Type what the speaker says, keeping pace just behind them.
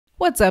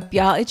What's up,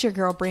 y'all? It's your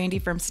girl Brandy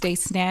from Stay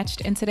Snatched,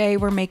 and today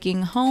we're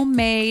making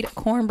homemade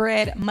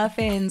cornbread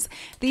muffins.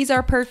 These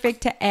are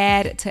perfect to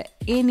add to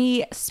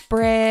any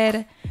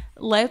spread.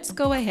 Let's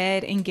go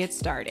ahead and get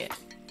started.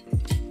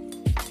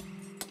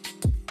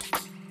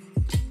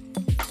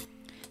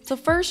 So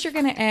first you're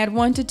going to add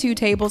 1 to 2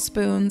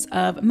 tablespoons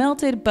of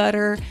melted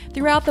butter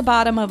throughout the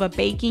bottom of a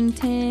baking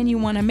tin. You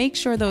want to make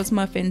sure those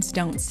muffins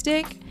don't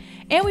stick.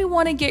 And we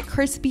want to get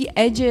crispy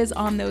edges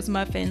on those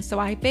muffins. So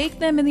I bake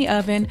them in the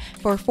oven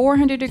for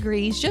 400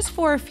 degrees just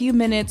for a few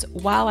minutes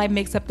while I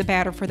mix up the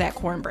batter for that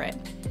cornbread.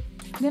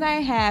 Then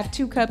I have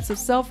 2 cups of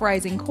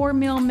self-rising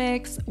cornmeal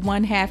mix,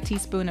 1/2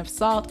 teaspoon of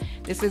salt.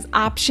 This is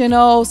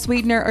optional,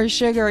 sweetener or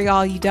sugar,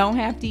 y'all. You don't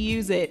have to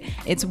use it.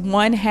 It's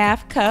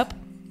 1/2 cup.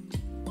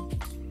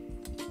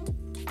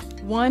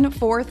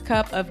 1/4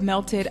 cup of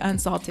melted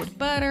unsalted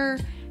butter,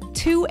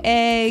 2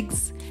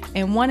 eggs,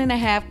 and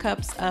 1.5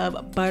 cups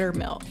of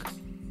buttermilk.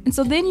 And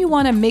so then you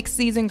want to mix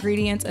these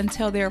ingredients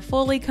until they're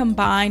fully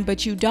combined,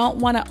 but you don't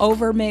want to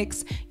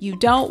overmix. You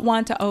don't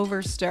want to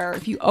overstir.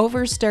 If you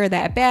overstir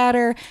that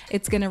batter,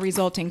 it's going to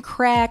result in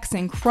cracks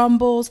and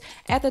crumbles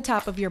at the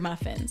top of your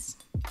muffins.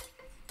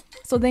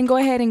 So then go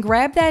ahead and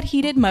grab that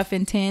heated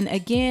muffin tin.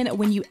 Again,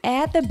 when you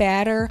add the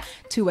batter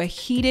to a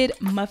heated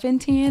muffin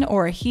tin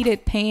or a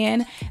heated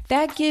pan,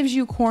 that gives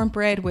you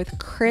cornbread with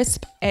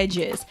crisp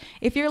edges.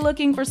 If you're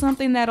looking for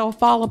something that'll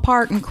fall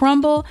apart and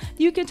crumble,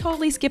 you can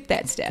totally skip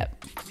that step.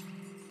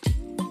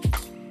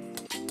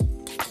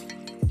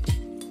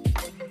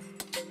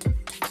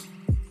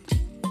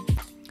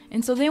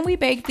 And so then we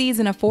bake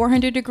these in a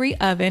 400-degree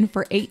oven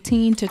for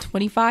 18 to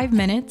 25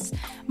 minutes.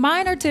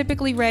 Mine are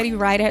typically ready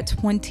right at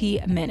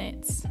 20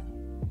 minutes.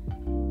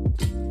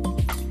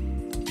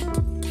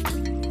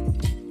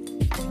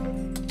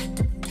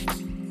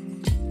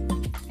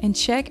 And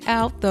check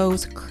out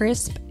those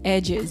crisp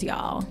edges,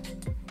 y'all.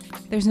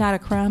 There's not a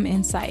crumb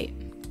in sight.